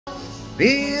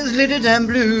is little and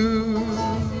blue,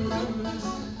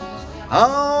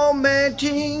 all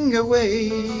melting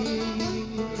away.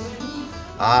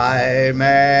 I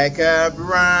make a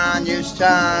brand new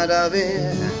start of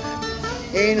it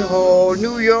in whole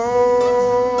New York.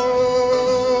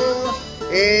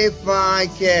 If I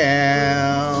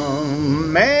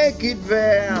can make it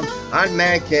there, I'll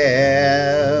make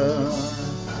it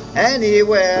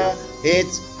anywhere.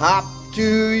 It's up to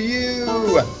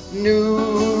you,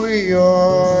 New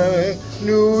York,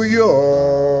 New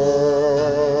York.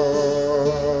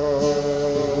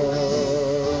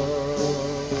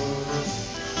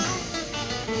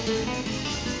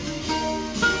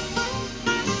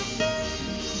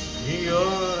 New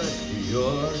York, New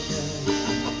York.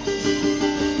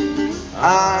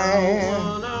 I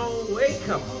wanna wake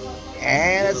up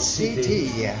in a city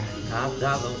that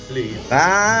doesn't sleep.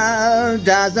 that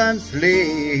doesn't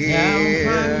sleep.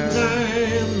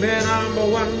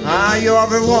 Are you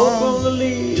ever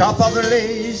one? Top of the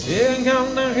list. Yeah,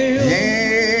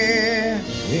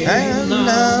 and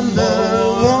number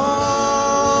one.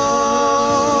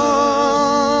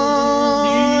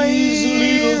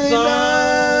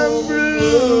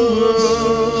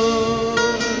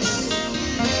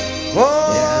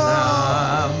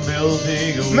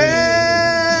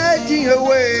 Melting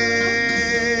away.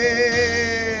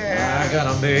 I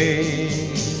gotta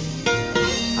make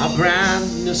a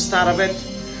brand new start of it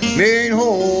in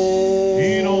home,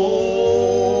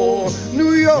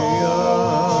 New York.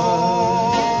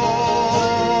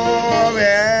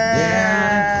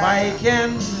 Yeah, if I can,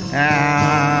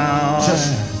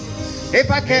 if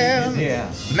I can,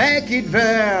 make it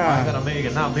there. I gotta make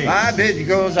it now, big. I bet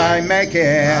because I make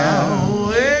it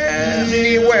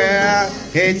anywhere.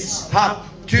 It's up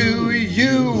to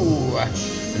you,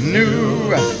 New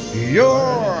York, New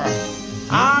York.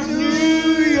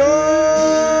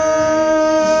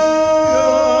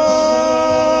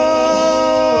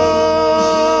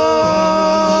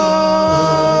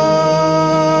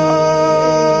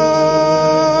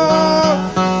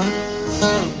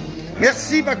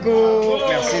 Merci Paco,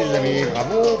 merci les amis,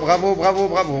 bravo, bravo, bravo,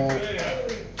 bravo.